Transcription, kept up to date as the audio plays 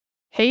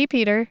Hey,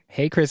 Peter.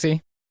 Hey,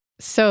 Chrissy.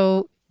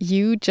 So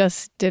you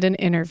just did an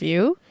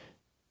interview?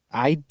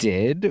 I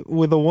did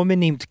with a woman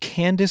named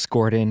Candace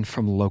Gordon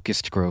from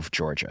Locust Grove,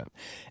 Georgia.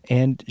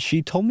 And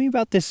she told me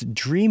about this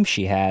dream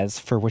she has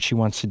for what she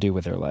wants to do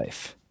with her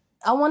life.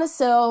 I want to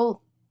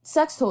sell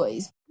sex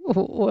toys.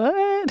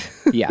 What?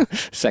 Yeah,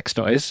 sex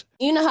toys.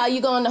 You know how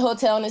you go in the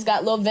hotel and it's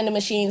got little vending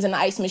machines and the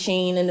ice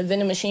machine, and the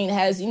vending machine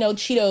has,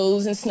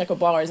 Cheetos and Snicker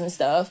bars and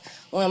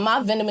stuff. Well, in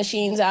my vending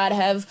machines, I'd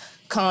have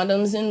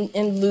condoms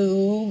and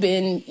lube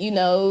and,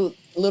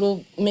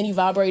 little mini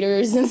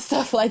vibrators and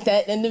stuff like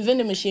that in the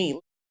vending machine.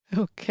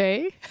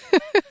 Okay.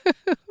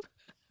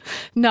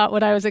 Not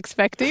what I was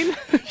expecting.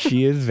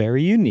 She is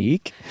very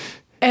unique.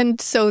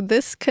 And so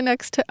this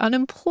connects to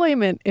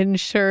unemployment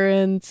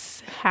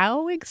insurance.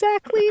 How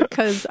exactly?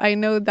 Because I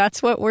know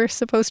that's what we're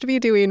supposed to be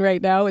doing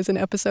right now is an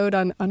episode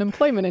on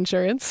unemployment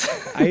insurance.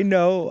 I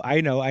know.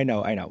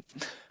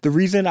 The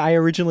reason I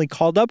originally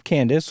called up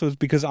Candace was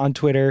because on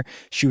Twitter,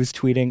 she was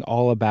tweeting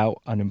all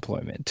about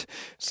unemployment.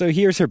 So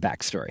here's her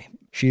backstory.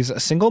 She's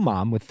a single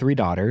mom with 3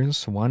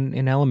 daughters, 1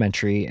 in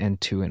elementary and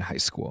 2 in high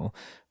school.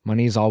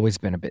 Money's always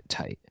been a bit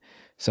tight.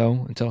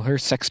 So until her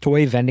sex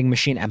toy vending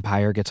machine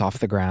empire gets off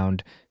the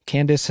ground,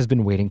 Candace has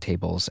been waiting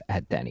tables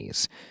at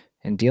Denny's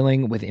and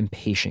dealing with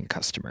impatient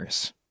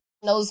customers.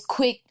 Those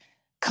quick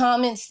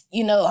comments,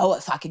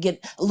 if I could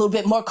get a little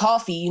bit more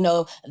coffee,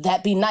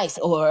 that'd be nice.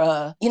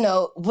 Or,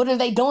 what are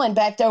they doing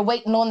back there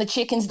waiting on the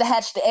chickens to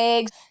hatch the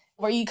eggs?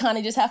 Where you kind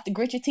of just have to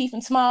grit your teeth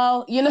and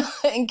smile,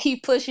 and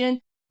keep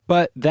pushing.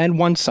 But then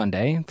one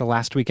Sunday, the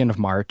last weekend of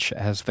March,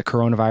 as the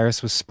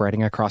coronavirus was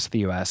spreading across the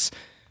U.S.,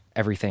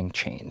 everything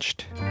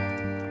changed.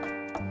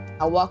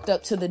 I walked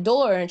up to the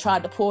door and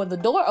tried to pull the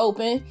door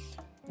open.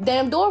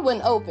 Damn door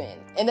wouldn't open.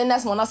 And then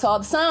that's when I saw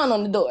the sign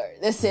on the door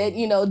that said,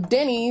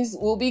 Denny's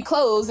will be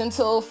closed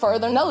until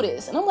further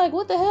notice. And I'm like,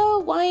 what the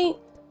hell? Why ain't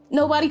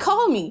nobody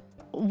called me?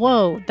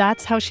 Whoa,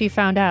 that's how she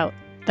found out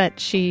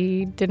that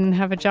she didn't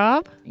have a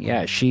job?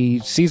 Yeah, she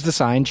sees the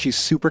sign, she's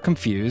super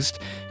confused,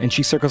 and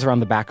she circles around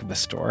the back of the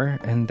store,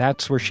 and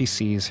that's where she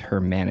sees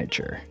her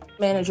manager.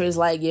 Manager is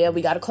like, yeah,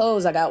 we got to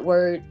close. I got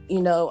word,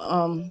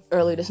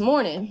 early this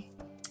morning.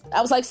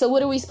 I was like, so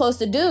what are we supposed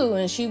to do?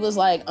 And she was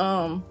like,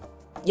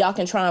 y'all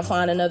can try and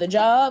find another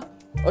job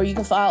or you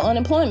can file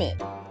unemployment.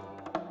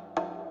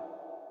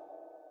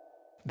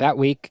 That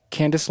week,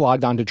 Candace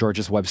logged onto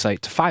Georgia's website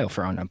to file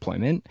for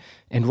unemployment,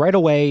 and right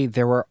away,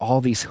 there were all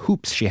these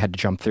hoops she had to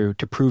jump through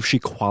to prove she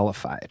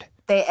qualified.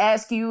 They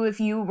ask you if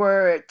you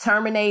were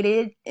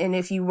terminated, and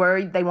if you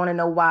were, they want to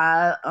know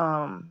why.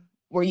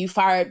 Were you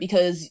fired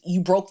because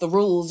you broke the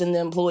rules in the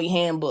employee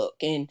handbook?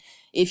 And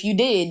if you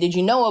did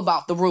you know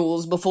about the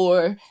rules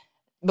before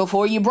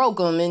you broke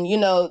them? And,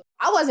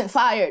 I wasn't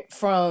fired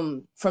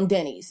from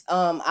Denny's.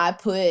 I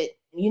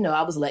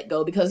was let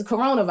go because of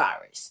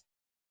coronavirus.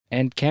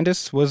 And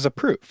Candace was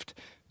approved.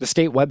 The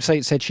state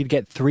website said she'd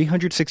get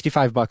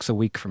 $365 a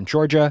week from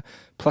Georgia,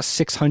 plus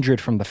 $600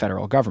 from the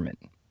federal government.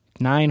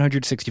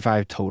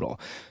 $965 total,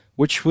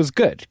 which was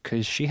good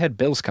because she had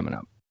bills coming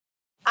up.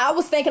 I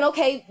was thinking,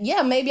 okay,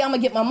 yeah, maybe I'm going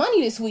to get my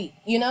money this week,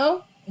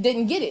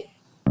 Didn't get it.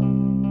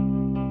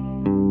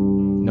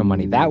 No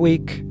money that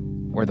week,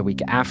 or the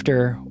week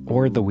after,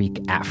 or the week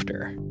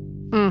after.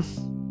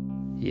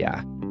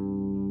 Yeah.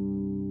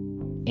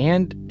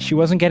 And she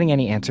wasn't getting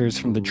any answers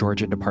from the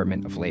Georgia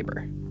Department of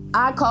Labor.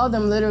 I call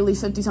them literally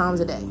 50 times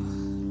a day.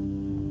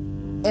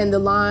 And the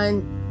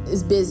line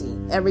is busy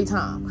every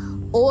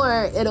time.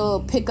 Or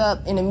it'll pick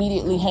up and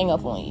immediately hang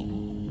up on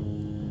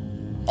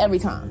you. Every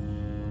time.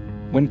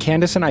 When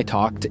Candace and I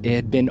talked, it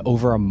had been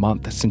over a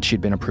month since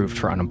she'd been approved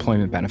for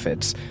unemployment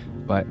benefits,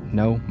 but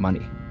no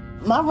money.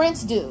 My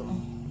rent's due.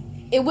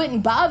 It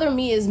wouldn't bother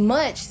me as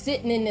much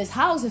sitting in this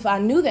house if I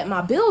knew that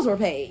my bills were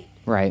paid.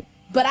 Right.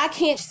 But I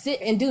can't sit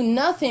and do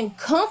nothing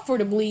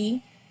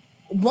comfortably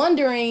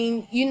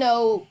wondering,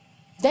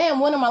 damn,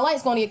 when are my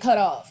lights going to get cut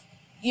off?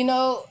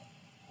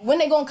 When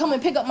they going to come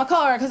and pick up my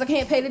car because I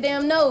can't pay the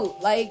damn note?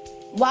 Like,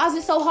 why is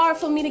it so hard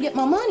for me to get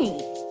my money?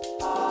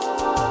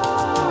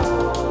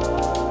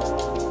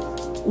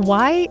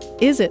 Why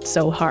is it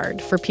so hard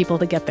for people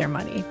to get their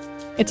money?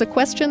 It's a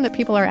question that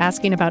people are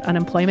asking about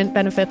unemployment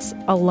benefits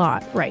a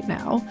lot right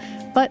now.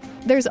 But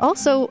there's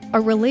also a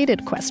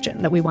related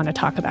question that we want to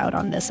talk about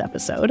on this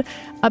episode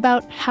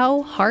about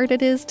how hard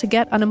it is to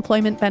get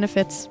unemployment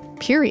benefits,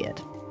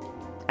 period.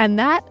 And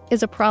that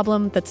is a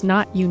problem that's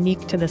not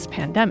unique to this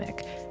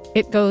pandemic.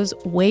 It goes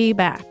way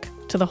back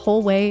to the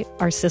whole way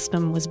our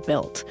system was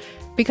built.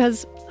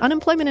 Because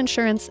unemployment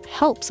insurance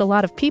helps a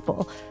lot of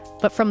people,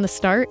 but from the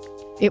start,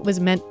 it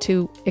was meant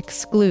to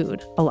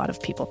exclude a lot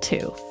of people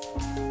too.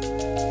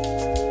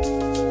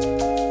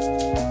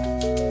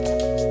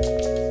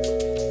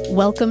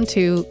 Welcome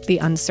to The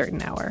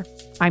Uncertain Hour.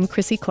 I'm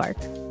Chrissy Clark.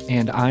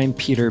 And I'm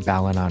Peter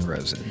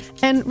Balanon-Rosen.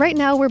 And right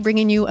now we're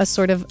bringing you a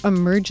sort of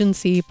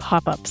emergency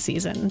pop-up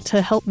season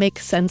to help make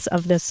sense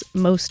of this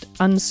most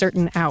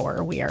uncertain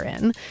hour we are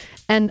in.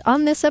 And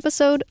on this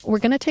episode, we're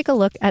going to take a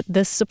look at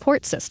this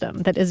support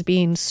system that is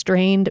being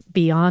strained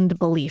beyond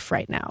belief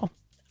right now.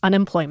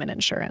 Unemployment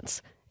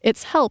insurance.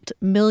 It's helped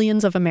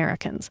millions of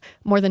Americans.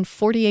 More than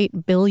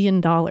 $48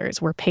 billion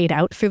were paid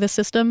out through the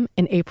system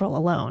in April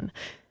alone.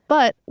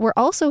 But we're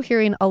also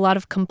hearing a lot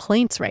of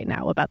complaints right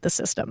now about the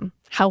system,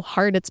 how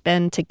hard it's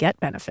been to get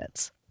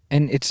benefits.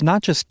 And it's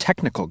not just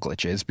technical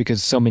glitches,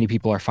 because so many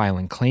people are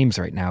filing claims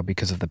right now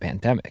because of the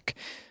pandemic.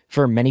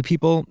 For many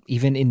people,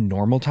 even in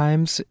normal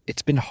times,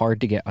 it's been hard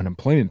to get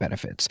unemployment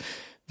benefits.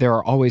 There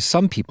are always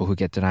some people who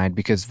get denied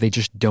because they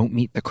just don't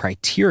meet the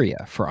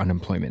criteria for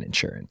unemployment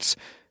insurance.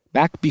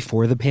 Back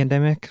before the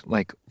pandemic,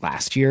 like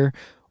last year,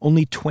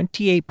 only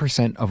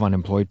 28% of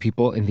unemployed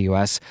people in the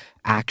U.S.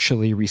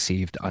 actually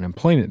received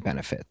unemployment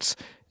benefits.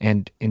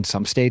 And in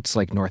some states,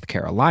 like North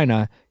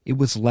Carolina, it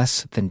was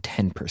less than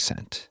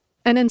 10%.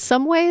 And in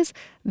some ways,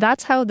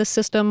 that's how the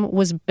system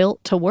was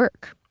built to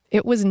work.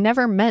 It was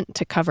never meant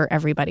to cover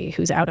everybody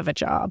who's out of a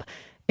job.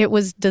 It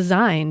was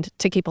designed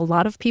to keep a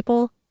lot of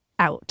people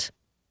out.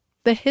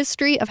 The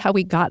history of how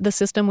we got the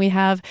system we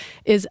have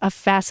is a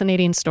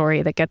fascinating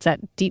story that gets at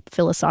deep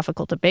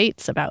philosophical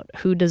debates about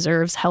who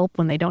deserves help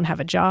when they don't have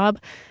a job,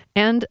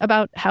 and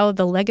about how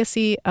the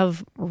legacy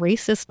of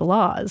racist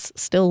laws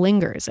still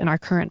lingers in our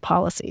current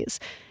policies.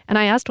 And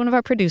I asked one of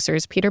our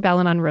producers, Peter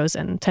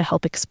Balonon-Rosen, to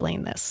help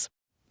explain this.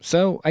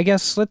 So I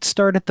guess let's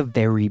start at the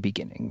very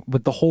beginning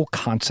with the whole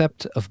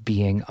concept of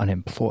being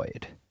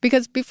unemployed.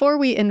 Because before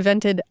we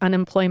invented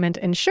unemployment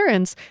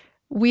insurance,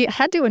 we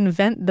had to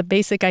invent the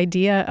basic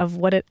idea of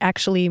what it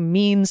actually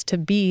means to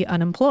be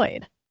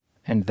unemployed.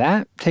 And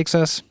that takes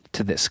us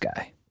to this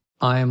guy.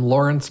 I'm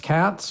Lawrence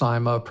Katz.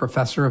 I'm a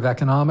professor of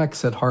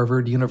economics at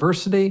Harvard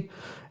University,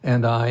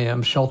 and I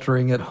am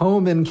sheltering at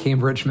home in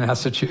Cambridge,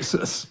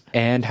 Massachusetts.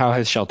 And how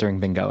has sheltering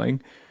been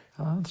going?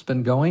 It's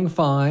been going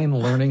fine,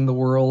 learning the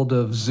world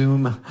of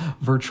Zoom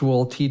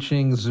virtual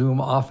teaching, Zoom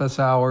office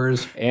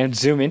hours. And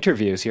Zoom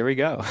interviews. Here we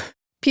go.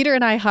 Peter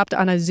and I hopped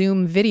on a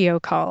Zoom video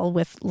call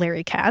with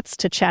Larry Katz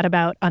to chat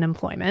about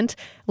unemployment.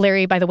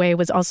 Larry, by the way,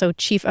 was also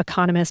chief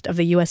economist of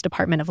the U.S.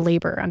 Department of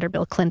Labor under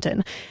Bill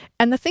Clinton.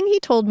 And the thing he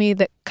told me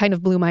that kind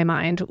of blew my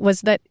mind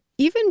was that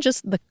even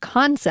just the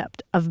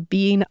concept of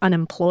being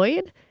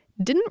unemployed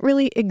didn't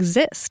really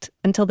exist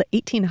until the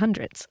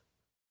 1800s.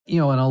 In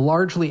a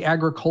largely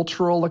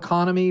agricultural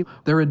economy,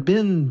 there had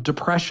been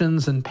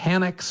depressions and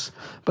panics,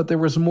 but there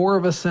was more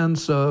of a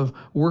sense of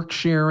work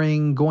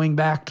sharing, going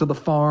back to the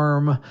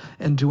farm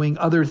and doing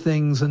other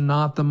things, and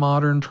not the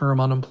modern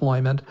term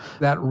unemployment.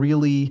 That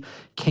really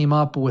came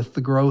up with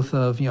the growth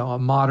of, a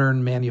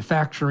modern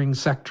manufacturing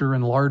sector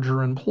and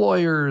larger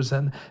employers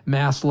and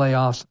mass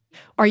layoffs.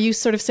 Are you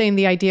sort of saying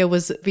the idea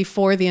was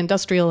before the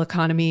industrial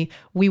economy,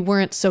 we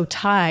weren't so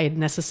tied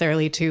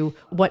necessarily to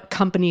what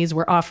companies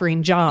were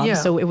offering jobs? Yeah.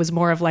 So it was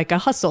more of like a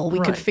hustle. We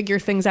could figure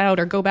things out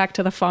or go back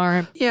to the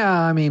farm.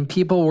 Yeah,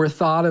 people were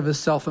thought of as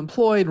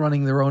self-employed,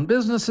 running their own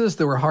businesses.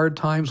 There were hard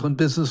times when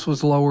business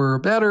was lower or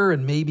better,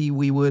 and maybe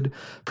we would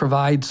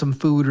provide some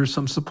food or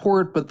some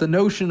support. But the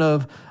notion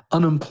of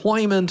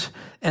unemployment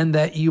and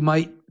that you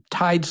might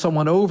tide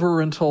someone over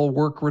until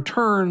work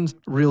returns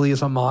really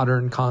is a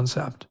modern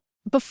concept.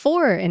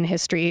 Before in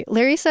history,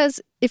 Larry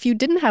says if you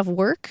didn't have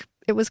work,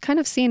 it was kind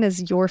of seen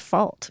as your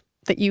fault,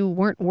 that you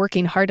weren't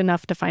working hard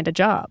enough to find a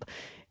job.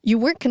 You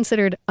weren't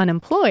considered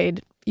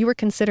unemployed, you were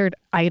considered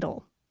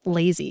idle,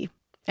 lazy,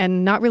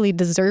 and not really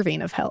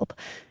deserving of help.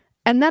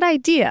 And that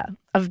idea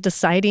of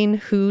deciding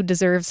who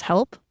deserves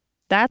help,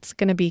 that's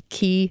going to be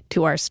key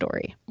to our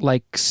story.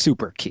 Like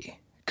super key.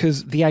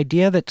 Because the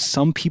idea that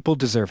some people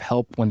deserve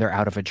help when they're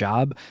out of a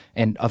job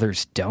and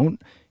others don't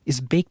is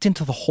baked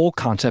into the whole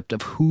concept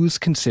of who's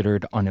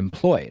considered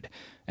unemployed,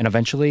 and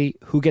eventually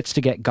who gets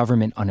to get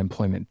government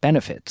unemployment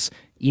benefits,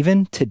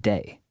 even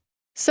today.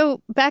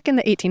 So back in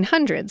the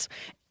 1800s,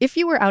 if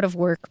you were out of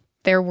work,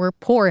 there were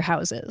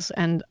poorhouses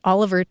and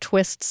Oliver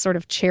Twist's sort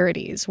of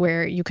charities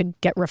where you could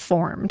get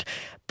reformed.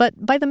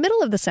 But by the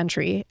middle of the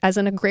century, as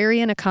an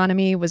agrarian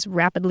economy was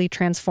rapidly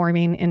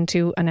transforming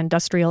into an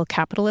industrial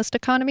capitalist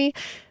economy,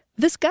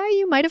 this guy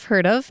you might have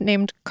heard of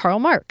named Karl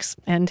Marx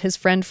and his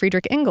friend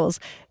Friedrich Engels,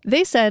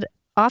 they said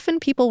often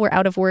people were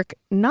out of work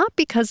not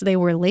because they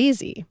were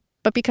lazy,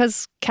 but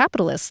because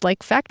capitalists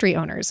like factory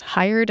owners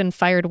hired and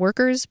fired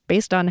workers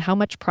based on how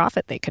much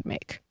profit they could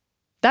make.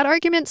 That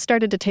argument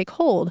started to take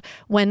hold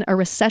when a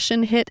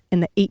recession hit in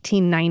the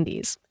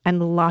 1890s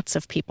and lots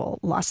of people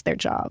lost their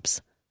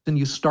jobs. And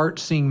you start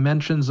seeing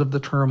mentions of the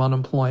term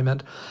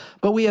unemployment,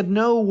 but we had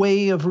no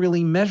way of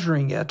really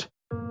measuring it.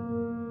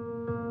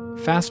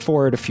 Fast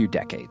forward a few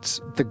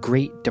decades, the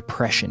Great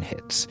Depression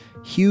hits.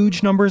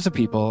 Huge numbers of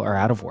people are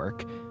out of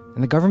work,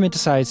 and the government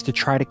decides to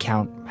try to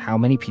count how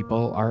many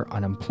people are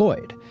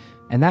unemployed.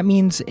 And that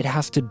means it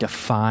has to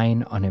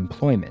define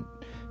unemployment.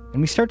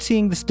 And we start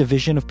seeing this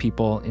division of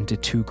people into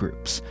two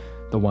groups,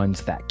 the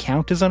ones that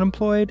count as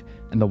unemployed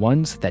and the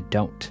ones that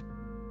don't.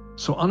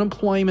 So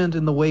unemployment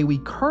in the way we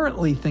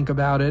currently think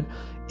about it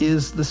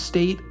is the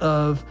state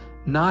of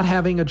not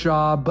having a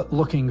job but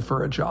looking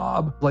for a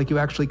job. Like you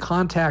actually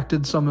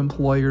contacted some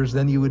employers,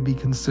 then you would be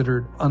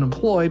considered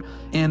unemployed.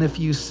 And if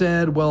you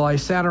said, well, I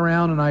sat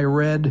around and I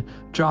read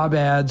job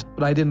ads,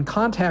 but I didn't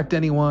contact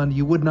anyone,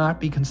 you would not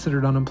be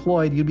considered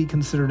unemployed. You'd be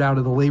considered out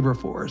of the labor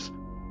force.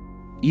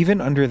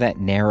 Even under that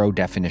narrow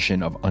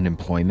definition of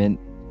unemployment,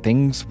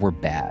 things were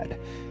bad.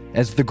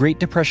 As the Great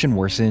Depression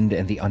worsened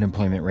and the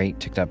unemployment rate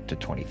ticked up to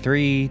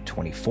 23,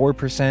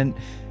 24%,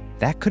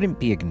 that couldn't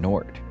be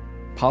ignored.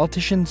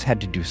 Politicians had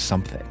to do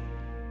something.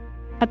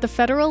 At the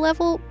federal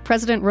level,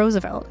 President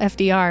Roosevelt,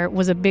 FDR,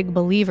 was a big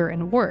believer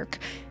in work.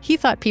 He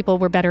thought people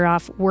were better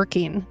off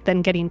working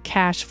than getting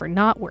cash for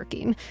not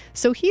working.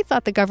 So he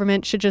thought the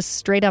government should just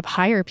straight up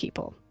hire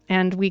people.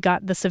 And we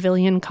got the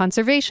Civilian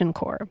Conservation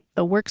Corps,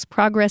 the Works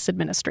Progress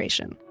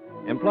Administration.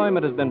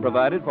 Employment has been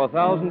provided for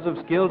thousands of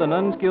skilled and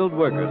unskilled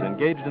workers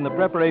engaged in the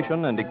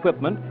preparation and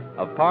equipment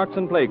of parks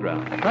and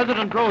playgrounds.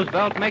 President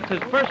Roosevelt makes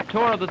his first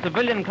tour of the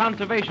Civilian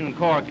Conservation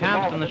Corps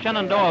camps in the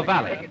Shenandoah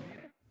Valley.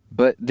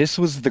 But this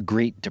was the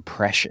Great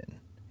Depression.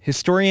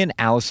 Historian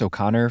Alice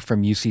O'Connor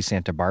from UC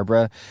Santa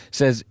Barbara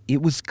says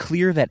it was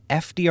clear that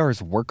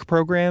FDR's work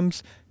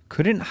programs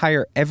couldn't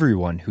hire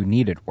everyone who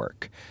needed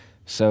work.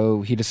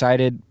 So he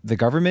decided the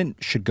government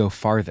should go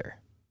farther.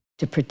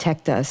 To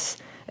protect us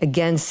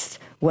against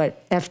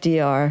what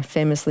FDR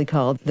famously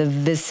called the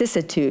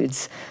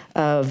vicissitudes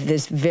of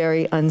this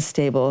very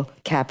unstable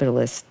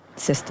capitalist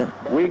system.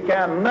 We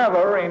can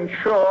never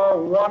insure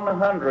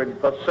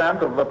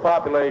 100% of the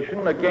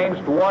population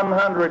against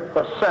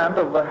 100%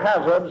 of the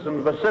hazards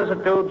and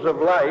vicissitudes of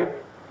life,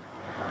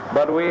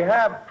 but we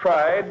have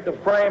tried to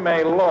frame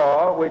a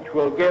law which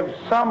will give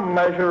some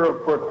measure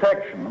of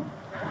protection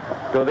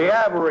to the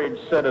average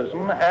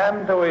citizen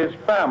and to his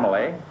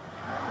family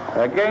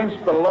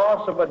against the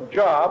loss of a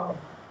job.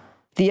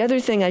 The other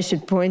thing I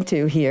should point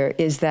to here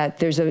is that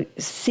there's a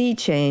sea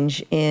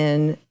change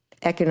in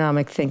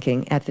economic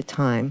thinking at the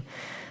time,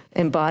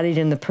 embodied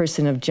in the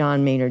person of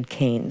John Maynard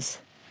Keynes.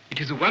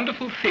 It is a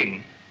wonderful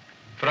thing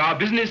for our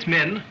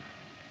businessmen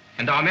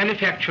and our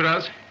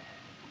manufacturers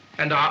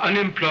and our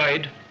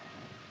unemployed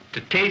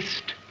to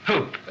taste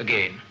hope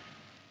again.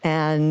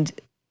 And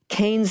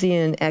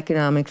Keynesian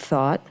economic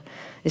thought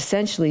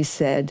essentially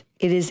said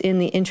it is in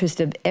the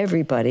interest of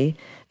everybody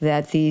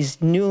that these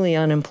newly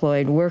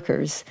unemployed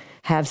workers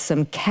have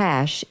some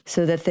cash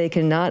so that they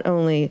can not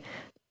only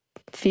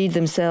feed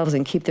themselves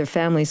and keep their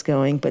families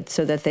going, but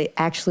so that they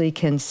actually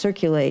can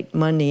circulate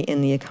money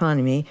in the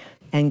economy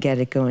and get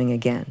it going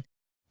again.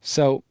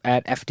 So,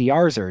 at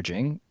FDR's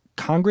urging,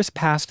 Congress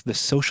passed the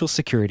Social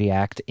Security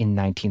Act in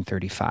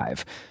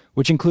 1935,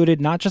 which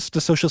included not just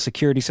the Social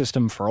Security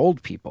system for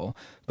old people,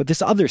 but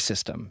this other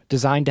system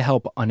designed to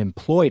help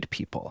unemployed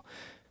people.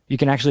 You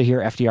can actually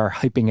hear FDR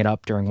hyping it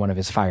up during one of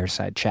his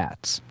fireside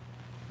chats.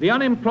 The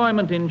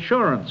unemployment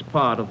insurance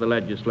part of the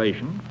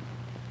legislation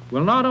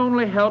will not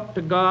only help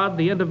to guard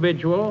the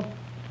individual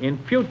in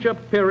future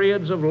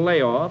periods of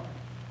layoff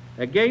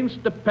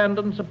against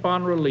dependence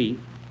upon relief,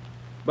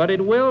 but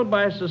it will,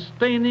 by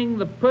sustaining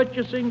the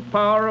purchasing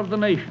power of the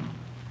nation,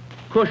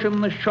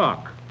 cushion the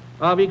shock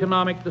of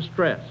economic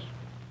distress.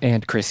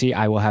 And Chrissy,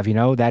 I will have you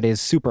know, that is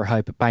super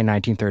hype by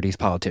 1930s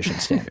politician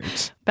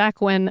standards.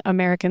 Back when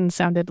Americans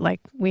sounded like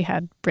we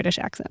had British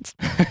accents.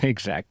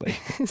 Exactly.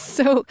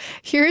 So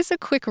here's a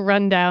quick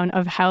rundown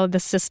of how the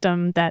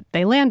system that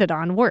they landed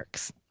on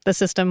works, the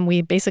system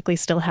we basically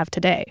still have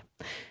today.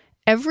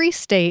 Every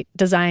state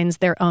designs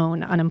their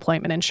own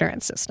unemployment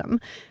insurance system.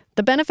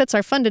 The benefits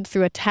are funded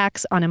through a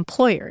tax on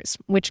employers,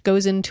 which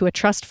goes into a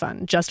trust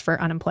fund just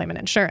for unemployment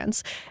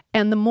insurance.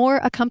 And the more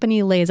a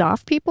company lays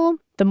off people,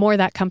 the more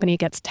that company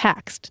gets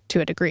taxed to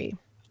a degree.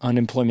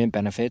 Unemployment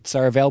benefits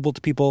are available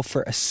to people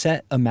for a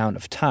set amount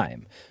of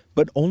time,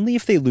 but only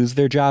if they lose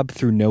their job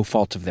through no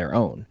fault of their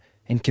own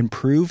and can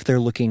prove they're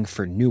looking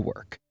for new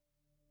work.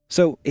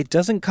 So it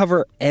doesn't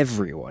cover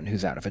everyone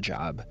who's out of a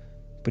job.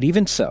 But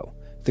even so,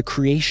 the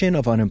creation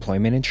of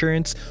unemployment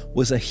insurance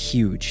was a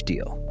huge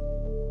deal.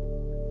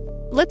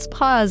 Let's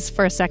pause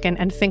for a second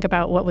and think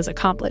about what was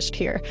accomplished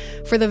here.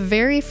 For the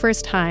very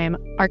first time,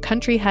 our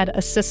country had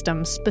a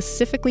system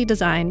specifically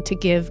designed to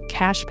give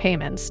cash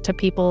payments to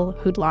people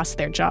who'd lost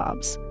their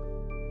jobs.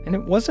 And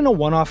it wasn't a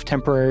one-off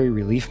temporary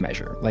relief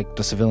measure like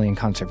the Civilian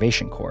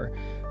Conservation Corps.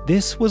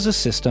 This was a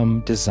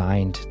system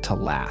designed to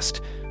last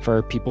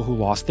for people who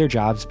lost their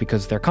jobs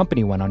because their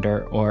company went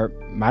under or,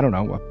 I don't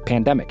know, a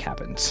pandemic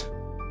happens.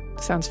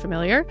 Sounds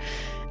familiar.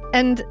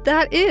 And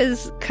that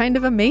is kind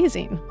of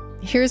amazing.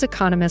 Here's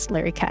economist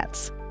Larry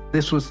Katz.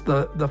 This was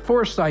the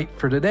foresight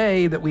for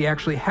today that we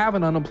actually have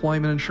an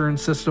unemployment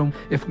insurance system.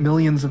 If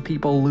millions of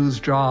people lose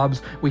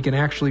jobs, we can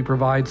actually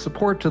provide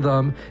support to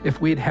them.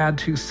 If we'd had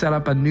to set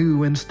up a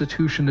new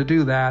institution to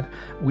do that,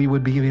 we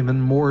would be even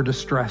more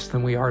distressed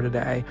than we are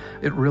today.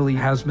 It really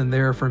has been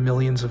there for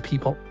millions of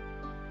people.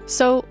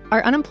 So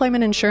our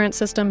unemployment insurance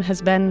system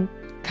has been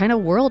kind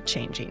of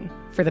world-changing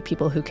for the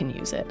people who can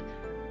use it.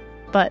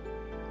 But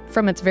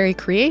from its very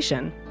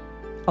creation,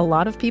 a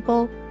lot of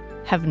people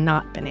have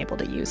not been able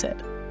to use it.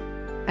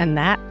 And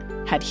that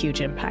had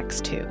huge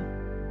impacts too.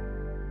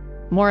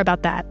 More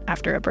about that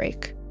after a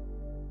break.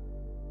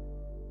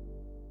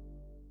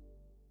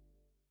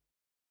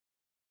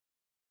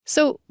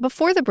 So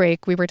before the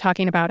break, we were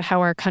talking about how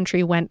our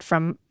country went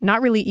from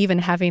not really even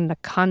having the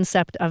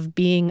concept of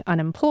being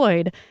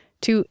unemployed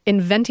to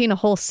inventing a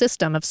whole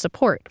system of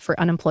support for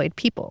unemployed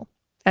people,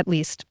 at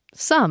least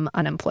some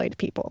unemployed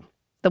people,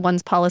 the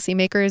ones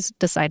policymakers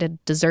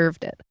decided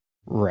deserved it.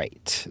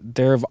 Right.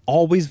 There have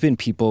always been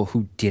people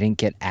who didn't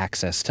get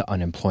access to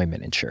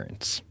unemployment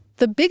insurance.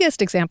 The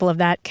biggest example of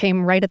that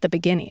came right at the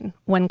beginning,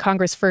 when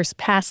Congress first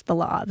passed the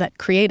law that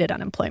created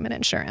unemployment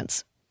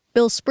insurance.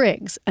 Bill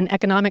Spriggs, an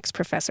economics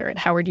professor at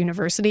Howard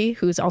University,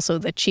 who's also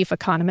the chief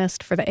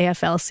economist for the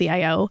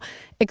AFL-CIO,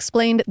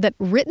 explained that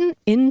written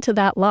into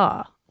that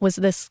law was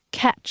this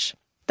catch,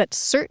 that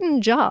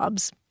certain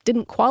jobs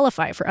didn't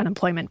qualify for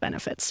unemployment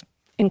benefits,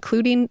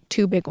 including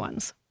two big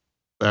ones.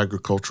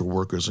 Agricultural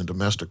workers and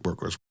domestic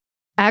workers.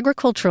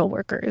 Agricultural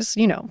workers,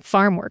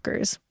 farm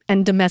workers,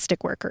 and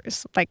domestic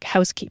workers, like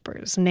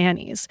housekeepers,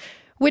 nannies,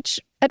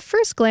 which at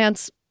first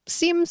glance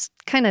seems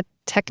kind of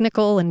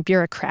technical and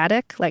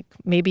bureaucratic. Like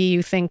maybe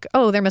you think,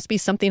 oh, there must be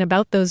something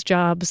about those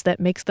jobs that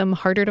makes them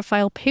harder to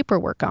file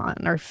paperwork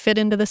on or fit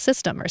into the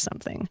system or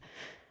something.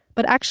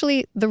 But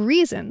actually, the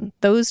reason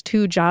those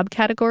two job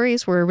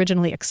categories were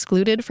originally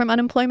excluded from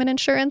unemployment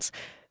insurance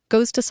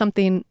goes to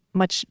something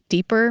much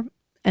deeper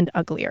and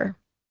uglier.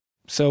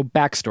 So,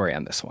 backstory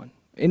on this one.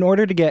 In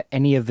order to get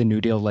any of the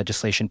New Deal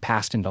legislation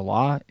passed into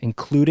law,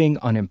 including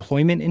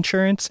unemployment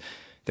insurance,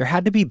 there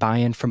had to be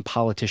buy-in from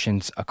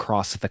politicians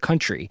across the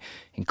country,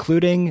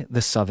 including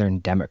the Southern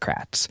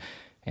Democrats.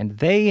 And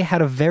they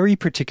had a very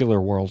particular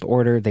world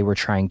order they were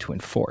trying to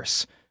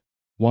enforce,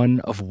 one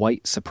of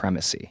white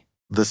supremacy.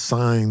 The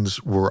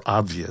signs were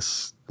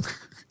obvious,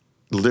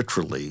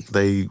 literally.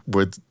 They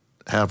would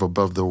have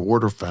above the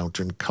water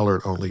fountain,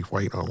 colored only,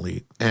 white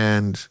only.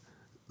 And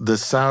the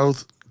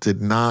South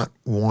did not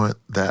want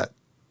that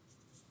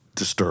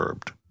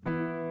disturbed.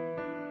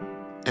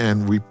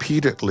 And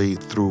repeatedly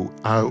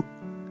throughout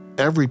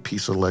every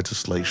piece of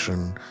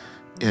legislation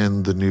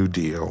in the New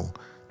Deal,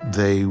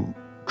 they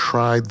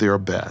tried their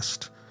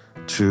best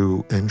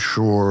to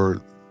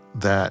ensure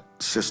that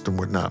system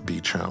would not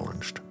be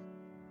challenged.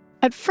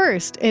 At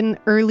first, in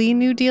early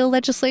New Deal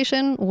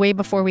legislation, way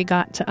before we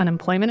got to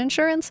unemployment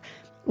insurance,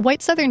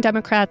 white Southern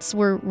Democrats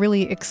were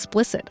really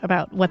explicit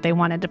about what they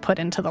wanted to put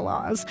into the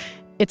laws.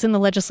 It's in the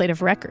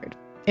legislative record.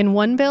 In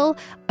one bill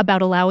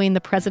about allowing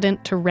the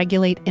president to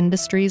regulate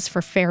industries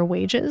for fair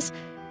wages,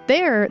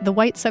 there, the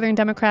white Southern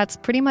Democrats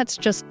pretty much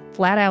just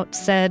flat out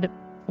said,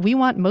 we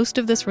want most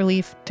of this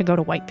relief to go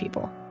to white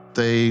people.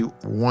 They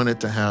wanted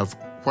to have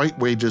white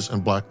wages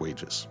and black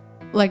wages.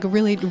 Like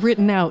really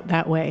written out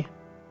that way.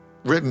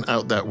 Written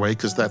out that way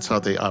because that's how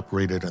they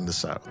operated in the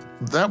South.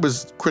 That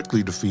was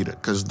quickly defeated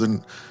because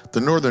the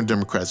Northern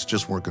Democrats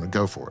just weren't going to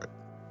go for it.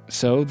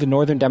 So the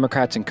Northern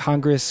Democrats in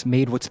Congress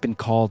made what's been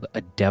called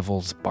a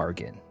devil's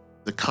bargain.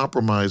 The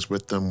compromise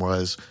with them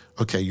was,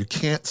 okay, you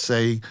can't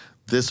say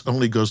this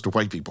only goes to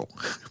white people.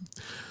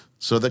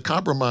 So the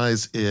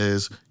compromise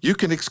is you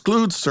can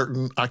exclude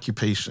certain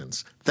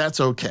occupations. That's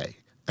okay.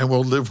 And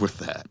we'll live with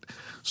that.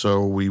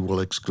 So we will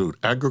exclude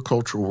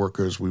agricultural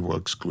workers. We will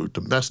exclude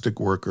domestic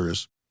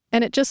workers.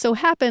 And it just so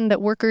happened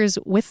that workers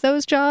with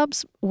those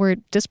jobs were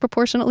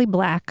disproportionately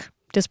black,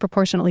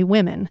 disproportionately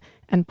women,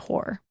 and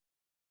poor.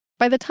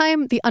 By the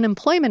time the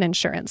unemployment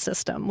insurance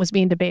system was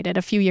being debated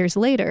a few years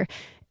later,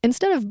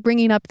 instead of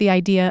bringing up the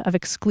idea of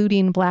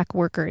excluding black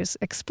workers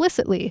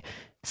explicitly,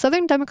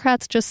 Southern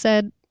Democrats just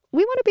said,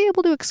 we want to be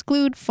able to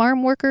exclude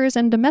farm workers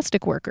and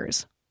domestic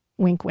workers.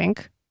 Wink,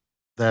 wink.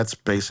 That's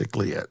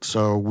basically it.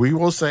 So we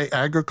will say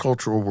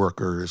agricultural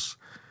workers,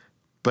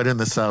 but in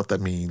the South, that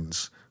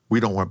means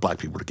we don't want black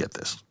people to get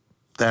this.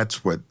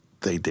 That's what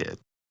they did.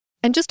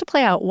 And just to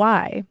play out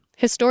why,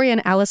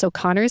 historian Alice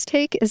O'Connor's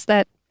take is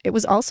that it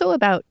was also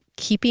about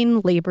keeping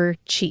labor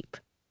cheap.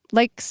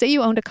 Like, say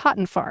you owned a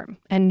cotton farm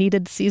and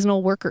needed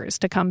seasonal workers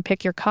to come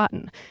pick your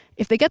cotton.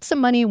 If they get some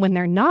money when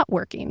they're not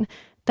working,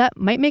 that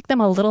might make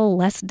them a little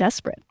less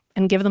desperate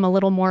and give them a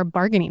little more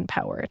bargaining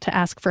power to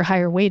ask for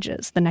higher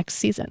wages the next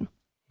season.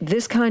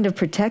 This kind of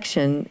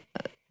protection,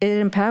 it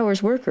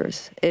empowers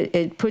workers.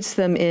 It puts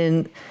them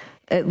in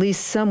at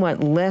least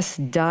somewhat less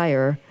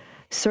dire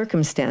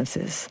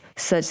circumstances,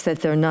 such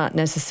that they're not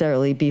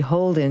necessarily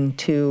beholden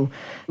to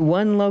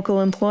one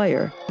local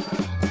employer.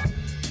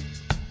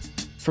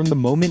 From the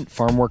moment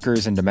farm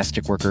workers and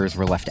domestic workers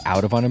were left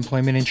out of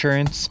unemployment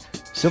insurance,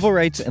 civil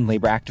rights and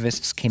labor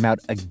activists came out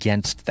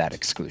against that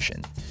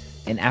exclusion.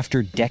 And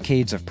after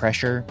decades of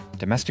pressure,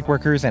 domestic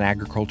workers and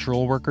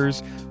agricultural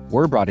workers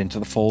were brought into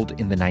the fold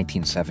in the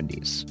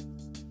 1970s.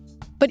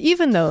 But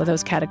even though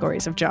those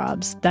categories of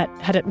jobs that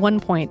had at one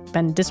point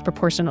been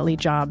disproportionately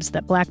jobs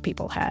that black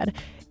people had,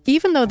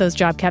 even though those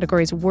job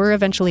categories were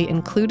eventually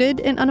included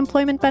in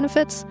unemployment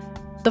benefits,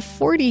 the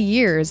 40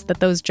 years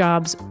that those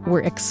jobs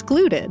were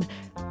excluded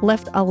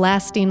left a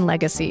lasting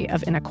legacy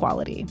of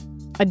inequality.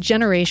 A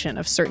generation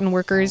of certain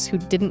workers who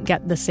didn't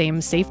get the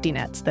same safety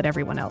nets that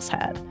everyone else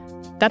had.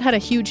 That had a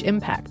huge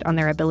impact on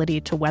their ability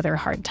to weather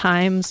hard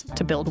times,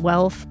 to build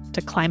wealth,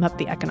 to climb up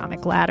the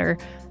economic ladder.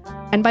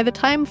 And by the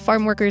time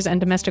farm workers and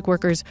domestic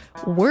workers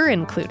were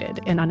included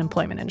in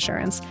unemployment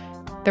insurance,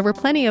 there were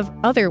plenty of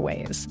other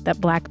ways that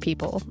Black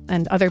people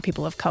and other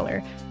people of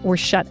color were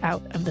shut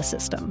out of the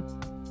system.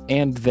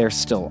 And there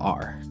still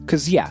are.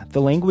 Because, yeah,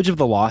 the language of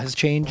the law has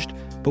changed,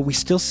 but we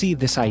still see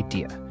this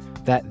idea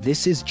that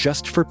this is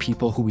just for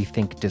people who we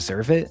think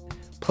deserve it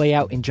play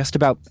out in just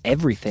about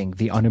everything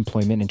the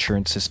unemployment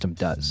insurance system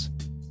does.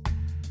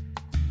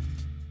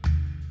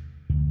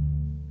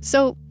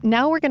 So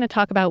now we're going to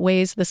talk about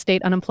ways the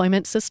state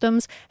unemployment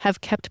systems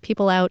have kept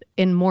people out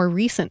in more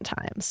recent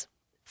times.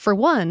 For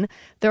one,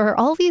 there are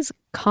all these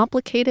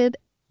complicated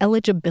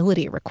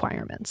eligibility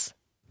requirements.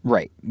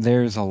 Right.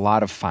 There's a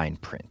lot of fine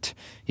print.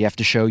 You have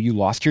to show you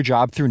lost your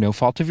job through no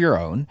fault of your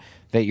own,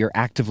 that you're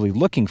actively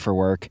looking for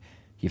work,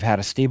 you've had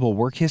a stable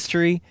work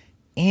history,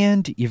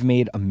 and you've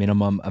made a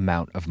minimum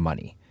amount of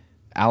money.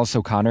 Alice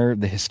O'Connor,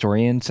 the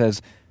historian,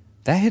 says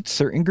that hits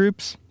certain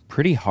groups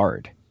pretty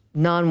hard.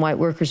 Non-white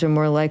workers are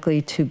more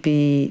likely to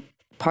be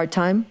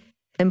part-time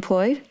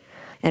employed.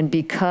 And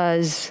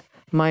because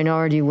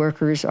minority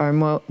workers are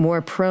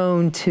more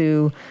prone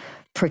to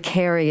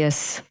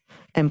precarious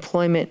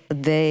employment,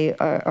 they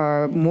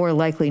are more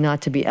likely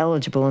not to be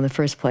eligible in the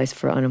first place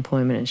for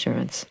unemployment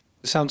insurance.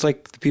 Sounds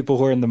like the people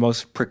who are in the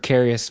most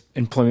precarious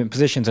employment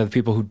positions are the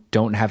people who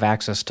don't have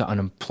access to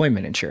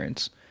unemployment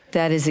insurance.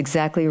 That is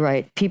exactly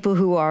right. People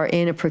who are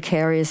in a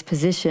precarious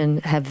position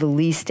have the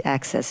least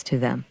access to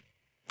them.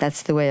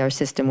 That's the way our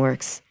system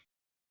works.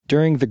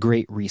 During the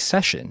Great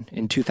Recession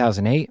in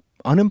 2008,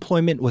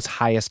 unemployment was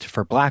highest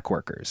for Black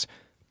workers,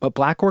 but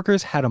Black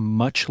workers had a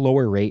much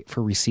lower rate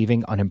for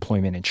receiving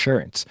unemployment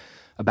insurance,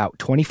 about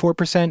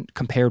 24%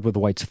 compared with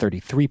whites'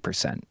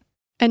 33%.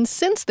 And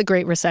since the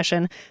Great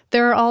Recession,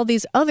 there are all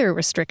these other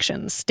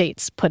restrictions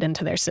states put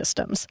into their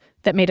systems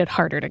that made it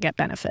harder to get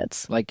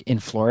benefits. Like in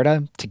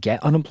Florida, to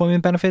get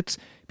unemployment benefits,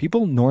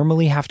 people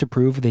normally have to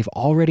prove they've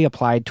already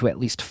applied to at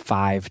least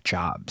 5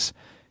 jobs.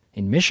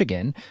 In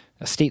Michigan,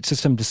 a state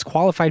system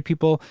disqualified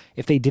people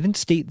if they didn't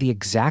state the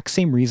exact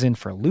same reason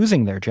for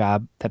losing their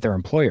job that their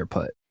employer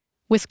put.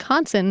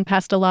 Wisconsin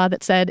passed a law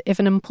that said if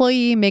an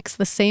employee makes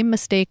the same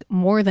mistake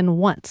more than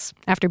once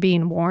after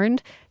being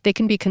warned, they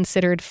can be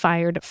considered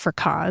fired for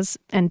cause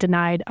and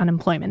denied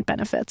unemployment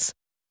benefits.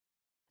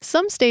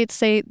 Some states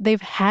say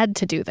they've had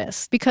to do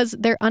this because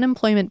their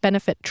unemployment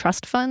benefit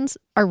trust funds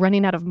are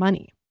running out of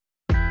money.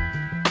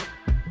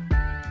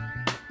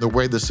 The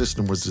way the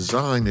system was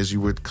designed is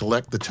you would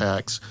collect the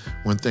tax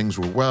when things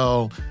were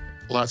well,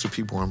 lots of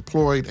people were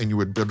employed, and you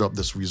would build up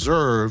this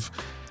reserve.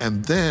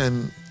 And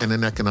then in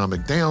an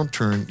economic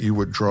downturn, you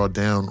would draw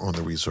down on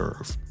the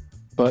reserve.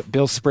 But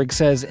Bill Sprigg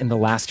says in the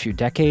last few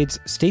decades,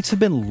 states have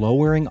been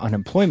lowering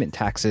unemployment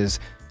taxes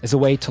as a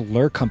way to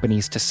lure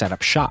companies to set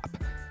up shop.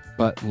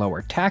 But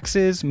lower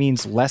taxes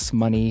means less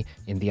money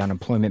in the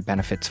unemployment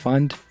benefits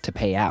fund to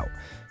pay out.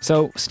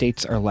 So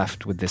states are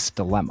left with this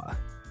dilemma.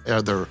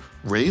 Either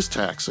raise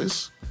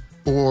taxes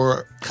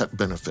or cut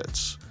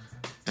benefits.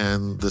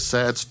 And the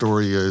sad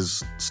story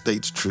is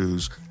states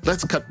choose,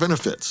 let's cut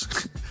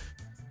benefits.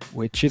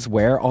 Which is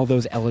where all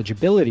those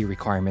eligibility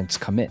requirements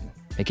come in.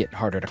 Make it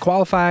harder to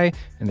qualify,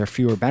 and there are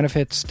fewer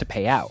benefits to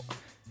pay out.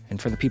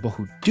 And for the people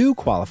who do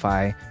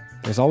qualify,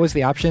 there's always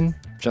the option,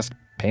 just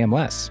pay them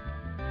less.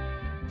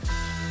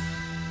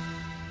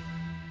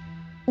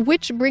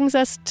 Which brings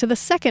us to the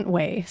second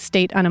way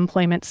state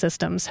unemployment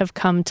systems have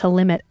come to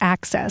limit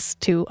access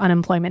to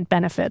unemployment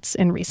benefits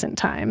in recent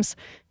times.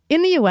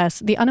 In the U.S.,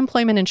 the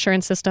unemployment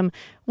insurance system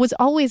was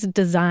always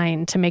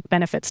designed to make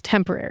benefits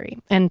temporary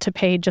and to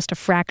pay just a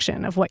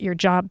fraction of what your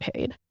job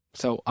paid.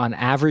 So on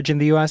average in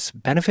the U.S.,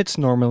 benefits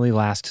normally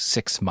last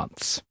 6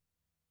 months.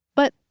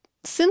 But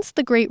since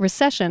the Great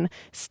Recession,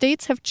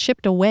 states have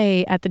chipped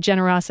away at the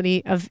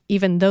generosity of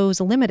even those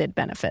limited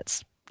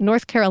benefits.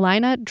 North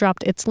Carolina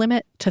dropped its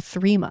limit to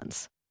 3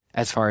 months.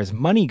 As far as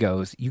money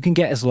goes, you can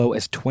get as low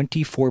as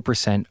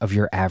 24% of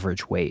your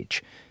average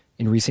wage.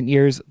 In recent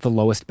years, the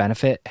lowest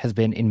benefit has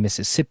been in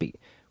Mississippi,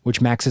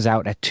 which maxes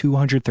out at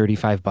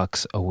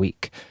 $235 a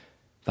week.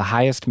 The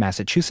highest,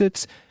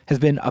 Massachusetts, has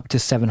been up to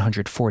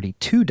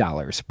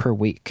 $742 per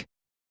week.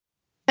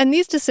 And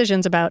these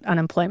decisions about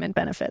unemployment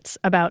benefits,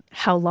 about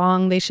how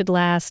long they should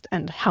last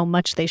and how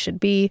much they should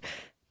be,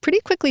 pretty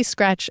quickly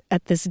scratch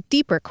at this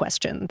deeper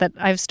question that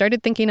I've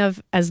started thinking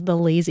of as the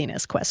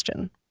laziness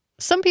question.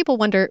 Some people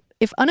wonder,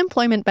 if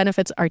unemployment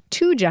benefits are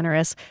too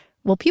generous,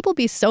 will people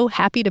be so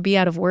happy to be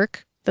out of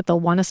work that they'll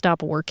want to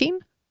stop working?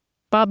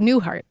 Bob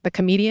Newhart, the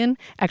comedian,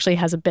 actually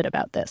has a bit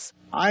about this.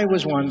 I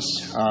was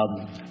once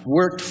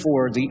worked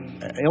for the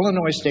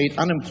Illinois State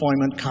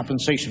Unemployment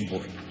Compensation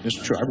Board. This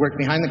is true. I worked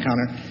behind the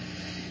counter,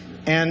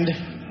 and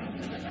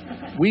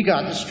we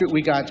got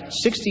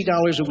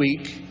 $60 a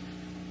week,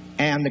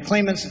 and the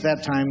claimants at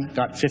that time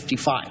got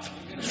 $55.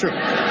 It's true.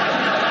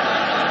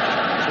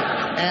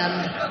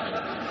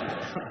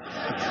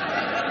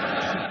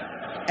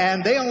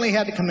 And they only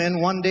had to come in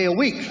 1 day a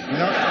week, you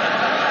know.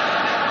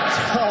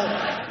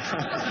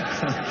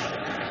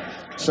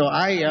 So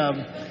I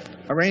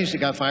arranged to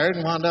get fired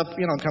and wound up,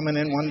 coming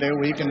in one day a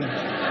week and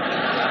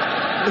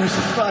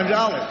losing $5.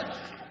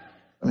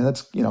 I mean,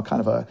 that's,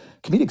 kind of a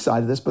comedic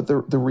side of this, but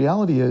the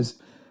reality is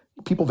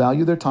people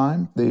value their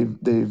time. They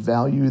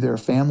value their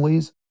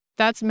families.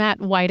 That's Matt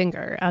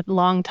Weidinger, a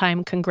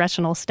longtime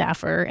congressional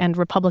staffer and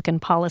Republican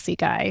policy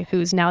guy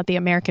who's now at the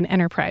American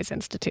Enterprise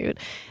Institute.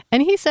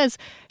 And he says,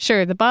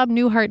 sure, the Bob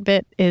Newhart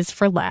bit is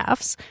for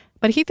laughs,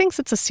 but he thinks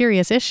it's a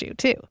serious issue,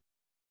 too.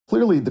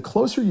 Clearly, the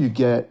closer you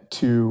get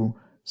to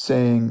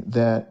saying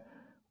that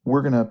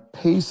we're going to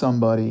pay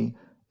somebody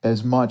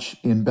as much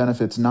in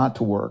benefits not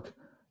to work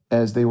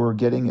as they were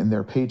getting in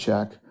their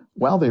paycheck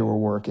while they were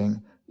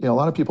working, a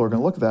lot of people are going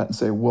to look at that and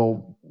say,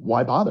 well,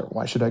 why bother?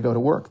 Why should I go to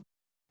work?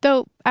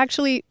 Though,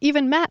 actually,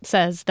 even Matt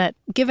says that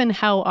given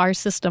how our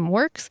system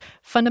works,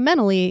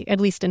 fundamentally,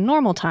 at least in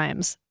normal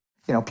times,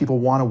 people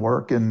want to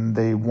work and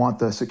they want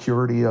the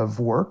security of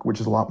work, which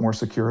is a lot more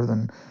secure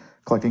than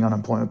collecting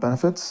unemployment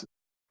benefits.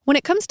 When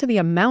it comes to the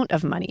amount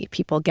of money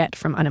people get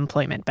from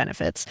unemployment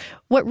benefits,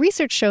 what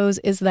research shows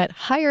is that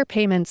higher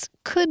payments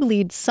could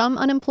lead some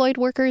unemployed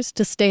workers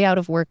to stay out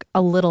of work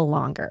a little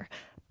longer.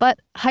 But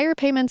higher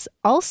payments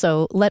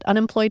also let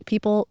unemployed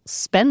people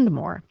spend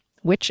more,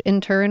 which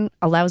in turn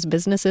allows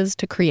businesses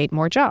to create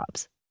more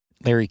jobs.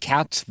 Larry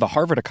Katz, the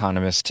Harvard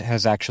economist,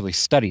 has actually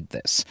studied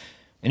this.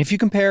 And if you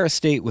compare a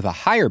state with a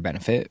higher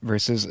benefit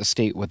versus a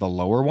state with a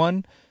lower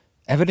one,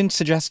 evidence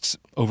suggests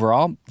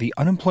overall the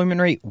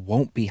unemployment rate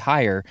won't be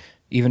higher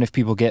even if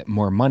people get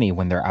more money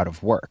when they're out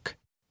of work.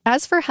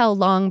 As for how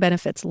long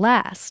benefits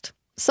last,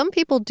 some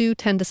people do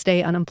tend to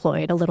stay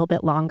unemployed a little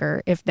bit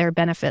longer if their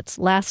benefits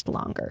last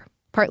longer,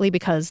 partly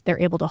because they're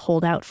able to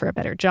hold out for a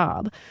better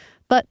job.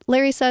 But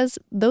Larry says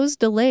those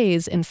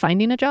delays in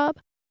finding a job,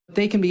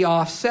 they can be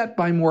offset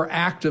by more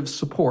active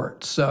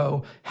support.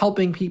 So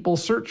helping people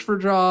search for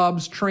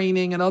jobs,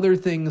 training, and other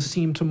things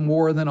seem to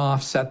more than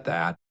offset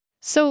that.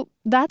 So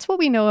that's what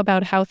we know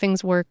about how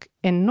things work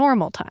in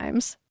normal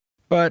times.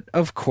 But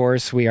of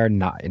course, we are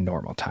not in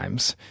normal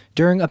times.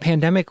 During a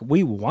pandemic,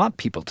 we want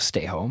people to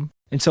stay home.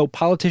 And so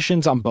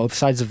politicians on both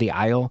sides of the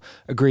aisle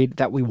agreed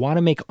that we want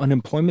to make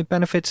unemployment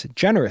benefits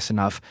generous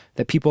enough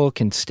that people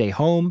can stay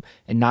home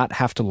and not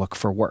have to look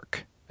for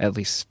work, at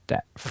least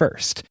at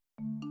first.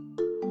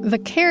 The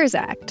CARES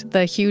Act,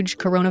 the huge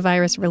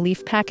coronavirus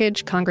relief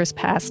package Congress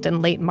passed in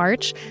late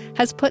March,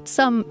 has put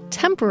some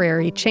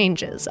temporary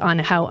changes on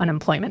how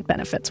unemployment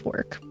benefits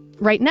work.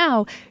 Right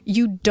now,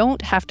 you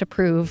don't have to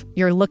prove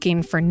you're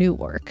looking for new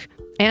work.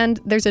 And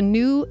there's a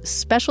new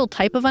special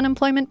type of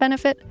unemployment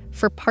benefit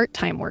for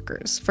part-time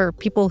workers, for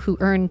people who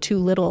earn too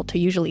little to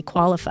usually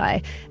qualify,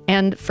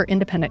 and for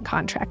independent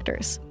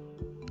contractors.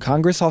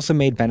 Congress also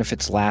made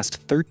benefits last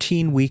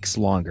 13 weeks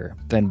longer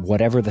than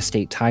whatever the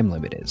state time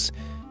limit is.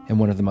 And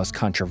one of the most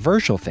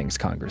controversial things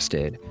Congress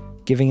did,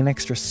 giving an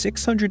extra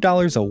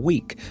 $600 a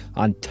week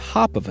on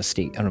top of a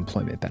state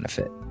unemployment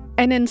benefit.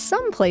 And in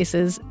some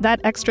places,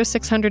 that extra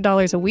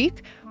 $600 a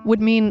week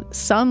would mean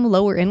some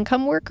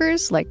lower-income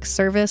workers, like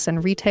service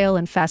and retail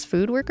and fast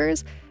food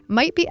workers,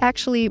 might be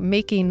actually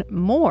making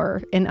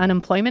more in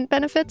unemployment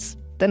benefits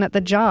than at the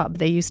job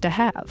they used to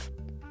have.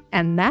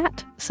 And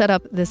that set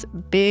up this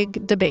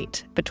big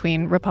debate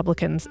between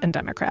Republicans and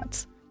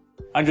Democrats.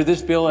 Under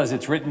this bill as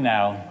it's written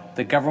now,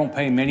 the government will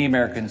pay many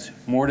Americans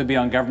more to be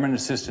on government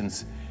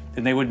assistance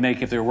than they would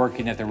make if they were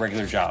working at their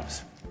regular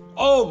jobs.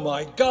 Oh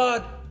my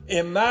God,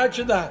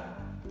 imagine that.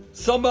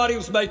 Somebody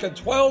who's making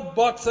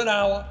 $12 an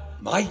hour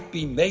might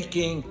be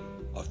making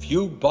a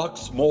few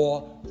bucks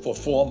more for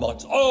 4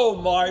 months. Oh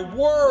my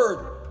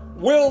word,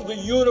 will the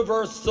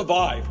universe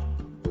survive?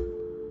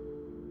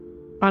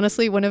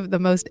 Honestly, one of the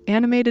most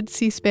animated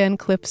C-SPAN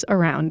clips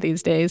around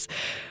these days.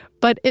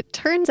 But it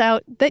turns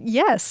out that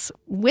yes,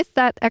 with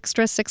that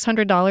extra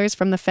 $600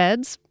 from the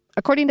feds,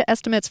 according to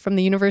estimates from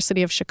the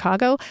University of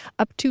Chicago,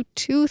 up to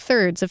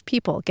 2/3 of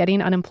people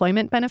getting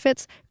unemployment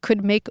benefits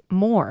could make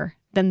more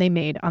than they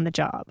made on the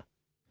job.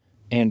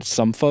 And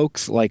some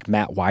folks, like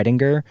Matt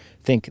Weidinger,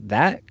 think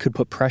that could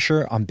put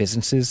pressure on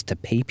businesses to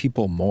pay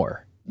people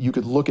more. You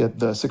could look at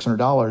the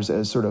 $600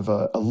 as sort of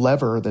a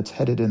lever that's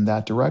headed in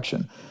that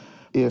direction.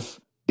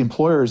 If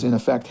employers, in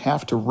effect,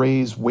 have to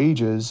raise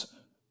wages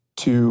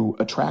to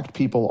attract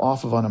people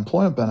off of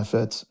unemployment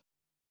benefits,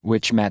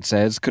 which Matt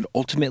says could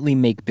ultimately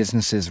make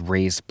businesses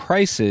raise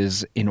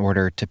prices in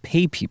order to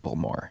pay people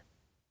more.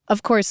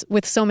 Of course,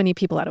 with so many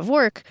people out of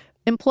work,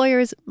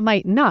 employers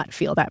might not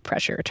feel that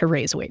pressure to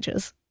raise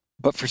wages.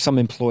 But for some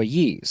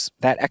employees,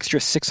 that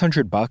extra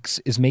 $600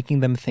 is making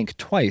them think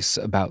twice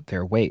about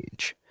their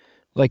wage.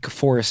 Like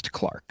Forrest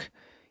Clark.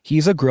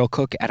 He's a grill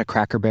cook at a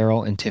Cracker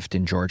Barrel in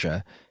Tifton,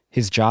 Georgia.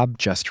 His job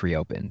just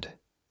reopened.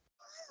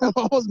 I'm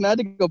almost mad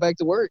to go back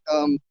to work.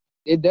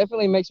 It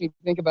definitely makes me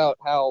think about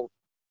how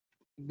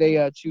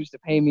they choose to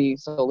pay me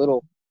so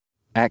little.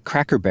 At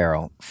Cracker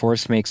Barrel,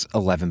 Forrest makes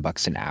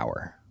 $11 an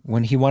hour.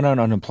 When he went on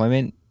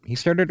unemployment, he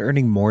started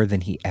earning more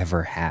than he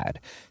ever had,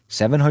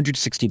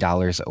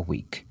 $760 a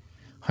week.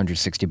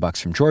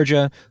 $160 from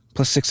Georgia,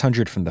 plus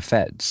 $600 from the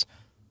feds.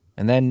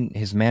 And then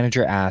his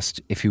manager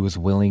asked if he was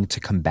willing to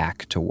come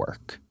back to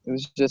work. It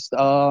was just,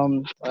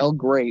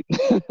 great.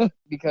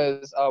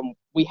 Because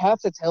we have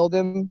to tell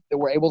them that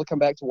we're able to come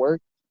back to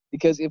work,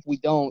 because if we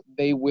don't,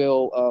 they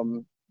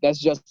will, that's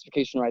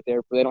justification right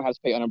there, for they don't have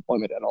to pay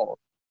unemployment at all.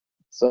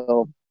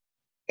 So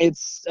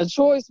it's a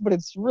choice, but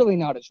it's really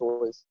not a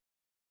choice.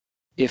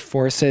 If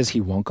Forrest says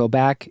he won't go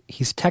back,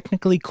 he's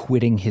technically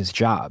quitting his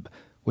job,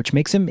 which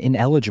makes him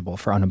ineligible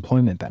for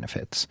unemployment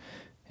benefits.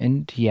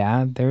 And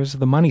yeah, there's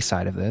the money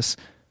side of this,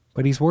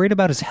 but he's worried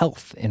about his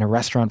health in a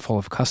restaurant full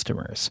of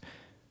customers.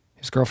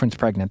 His girlfriend's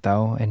pregnant,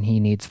 though, and he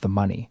needs the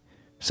money.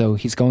 So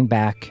he's going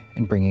back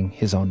and bringing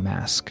his own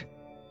mask.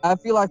 I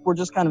feel like we're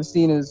just kind of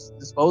seen as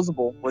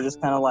disposable. We're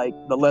just kind of like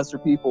the lesser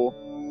people.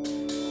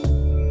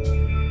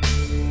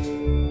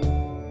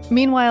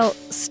 Meanwhile,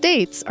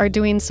 states are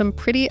doing some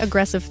pretty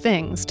aggressive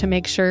things to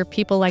make sure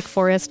people like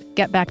Forrest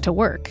get back to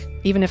work,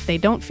 even if they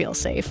don't feel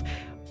safe,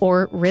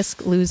 or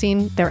risk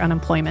losing their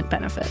unemployment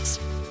benefits.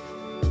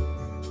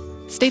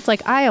 States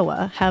like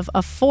Iowa have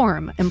a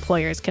form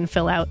employers can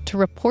fill out to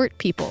report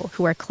people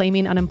who are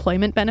claiming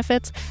unemployment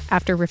benefits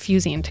after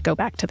refusing to go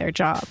back to their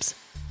jobs.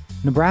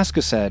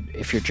 Nebraska said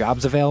if your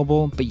job's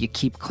available but you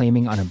keep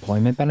claiming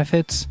unemployment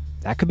benefits,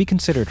 that could be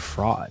considered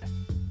fraud.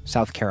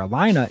 South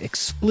Carolina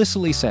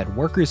explicitly said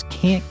workers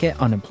can't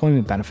get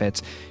unemployment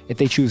benefits if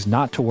they choose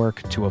not to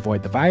work to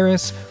avoid the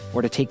virus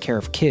or to take care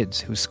of kids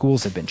whose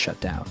schools have been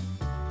shut down.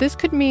 This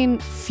could mean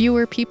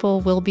fewer people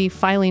will be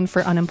filing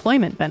for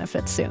unemployment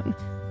benefits soon.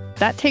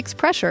 That takes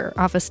pressure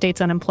off a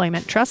state's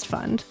unemployment trust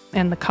fund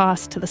and the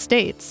cost to the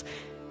states.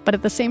 But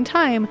at the same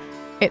time,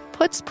 it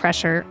puts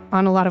pressure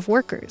on a lot of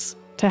workers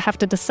to have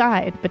to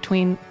decide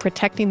between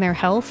protecting their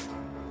health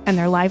and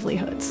their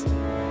livelihoods.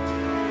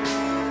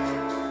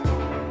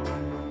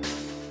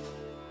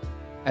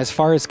 As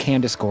far as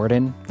Candace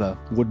Gordon, the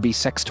would-be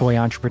sex toy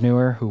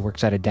entrepreneur who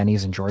works at a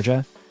Denny's in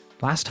Georgia,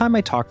 last time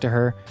I talked to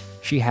her,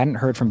 she hadn't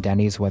heard from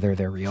Denny's whether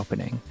they're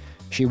reopening.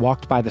 She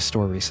walked by the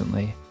store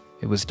recently.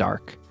 It was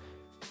dark.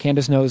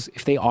 Candace knows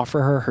if they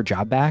offer her her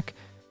job back,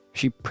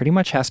 she pretty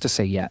much has to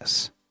say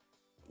yes.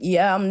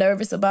 Yeah, I'm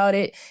nervous about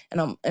it,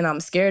 and I'm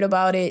scared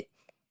about it,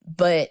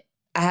 but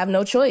I have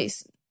no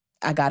choice.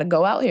 I got to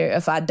go out here.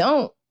 If I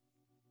don't,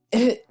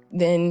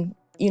 then,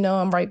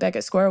 I'm right back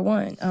at square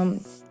one.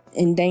 I'm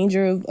in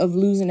danger of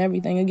losing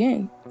everything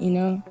again,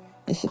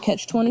 It's a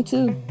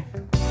catch-22.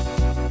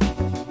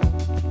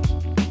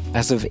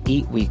 As of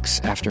 8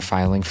 weeks after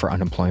filing for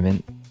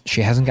unemployment,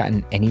 she hasn't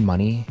gotten any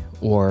money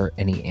or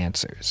any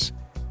answers.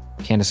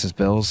 Candace's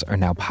bills are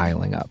now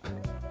piling up.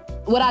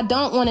 What I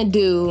don't want to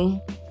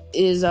do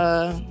is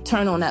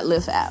turn on that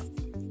Lyft app.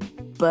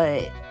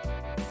 But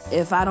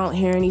if I don't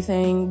hear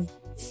anything,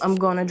 I'm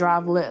going to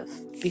drive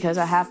Lyft because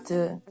I have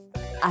to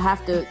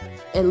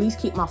at least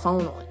keep my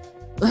phone on.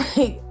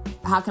 Like,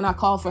 how can I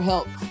call for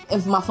help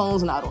if my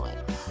phone's not on?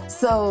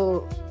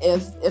 So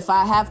if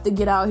I have to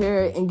get out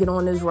here and get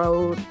on this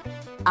road,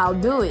 I'll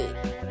do it.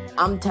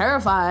 I'm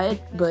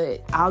terrified,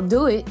 but I'll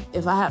do it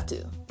if I have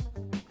to.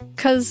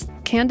 Because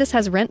Candace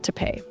has rent to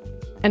pay.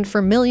 And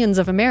for millions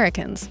of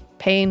Americans,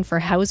 paying for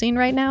housing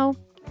right now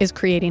is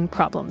creating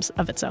problems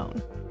of its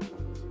own.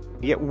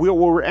 Yeah,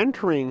 we're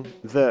entering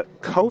the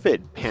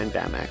COVID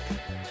pandemic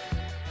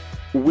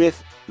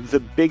with the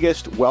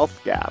biggest wealth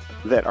gap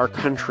that our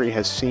country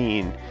has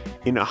seen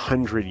in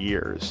 100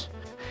 years.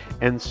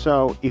 And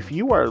so if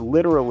you are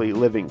literally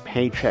living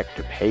paycheck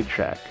to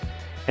paycheck,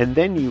 and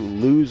then you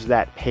lose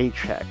that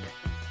paycheck,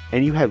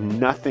 and you have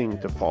nothing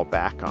to fall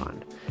back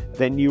on,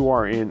 then you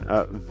are in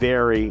a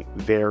very,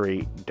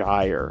 very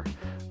dire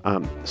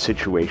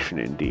situation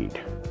indeed.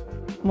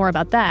 More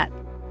about that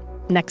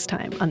next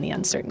time on The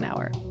Uncertain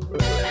Hour.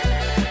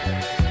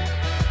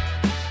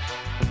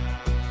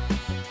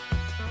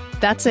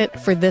 That's it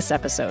for this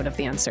episode of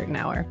The Uncertain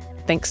Hour.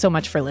 Thanks so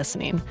much for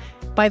listening.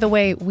 By the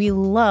way, we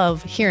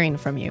love hearing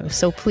from you,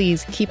 so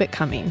please keep it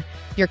coming.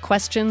 Your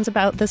questions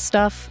about this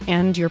stuff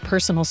and your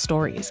personal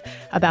stories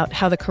about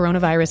how the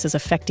coronavirus is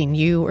affecting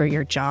you or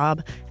your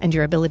job and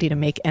your ability to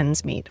make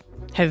ends meet.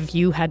 Have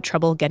you had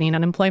trouble getting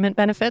unemployment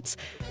benefits?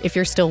 If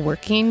you're still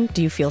working,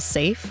 do you feel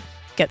safe?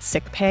 Get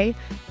sick pay?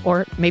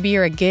 Or maybe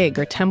you're a gig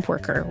or temp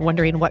worker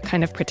wondering what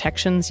kind of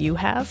protections you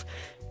have?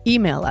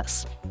 Email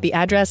us. The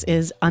address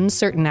is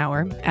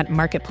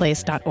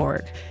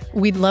uncertainhour@marketplace.org.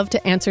 We'd love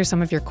to answer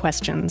some of your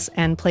questions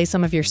and play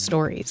some of your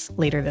stories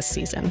later this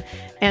season.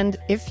 And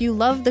if you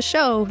love the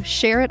show,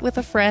 share it with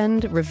a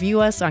friend,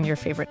 review us on your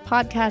favorite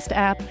podcast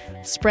app,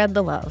 spread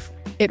the love.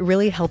 It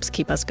really helps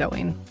keep us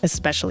going,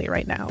 especially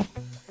right now.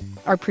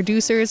 Our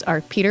producers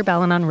are Peter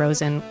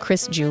Balanon-Rosen,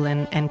 Chris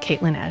Julin, and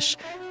Caitlin Esch.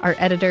 Our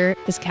editor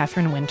is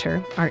Catherine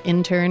Winter. Our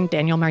intern,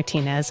 Daniel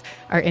Martinez.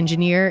 Our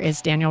engineer is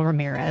Daniel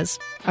Ramirez.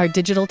 Our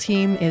digital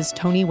team is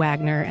Tony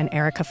Wagner and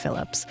Erica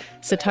Phillips.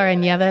 Sitara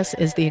Nieves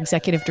is the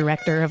executive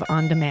director of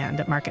On Demand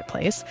at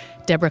Marketplace.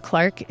 Deborah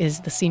Clark is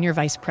the senior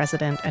vice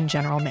president and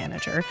general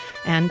manager.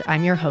 And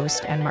I'm your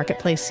host and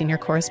Marketplace senior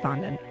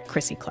correspondent,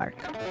 Chrissy Clark.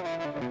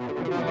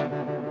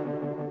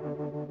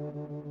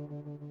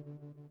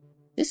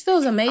 This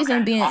feels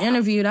amazing being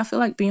interviewed. I feel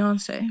like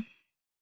Beyonce.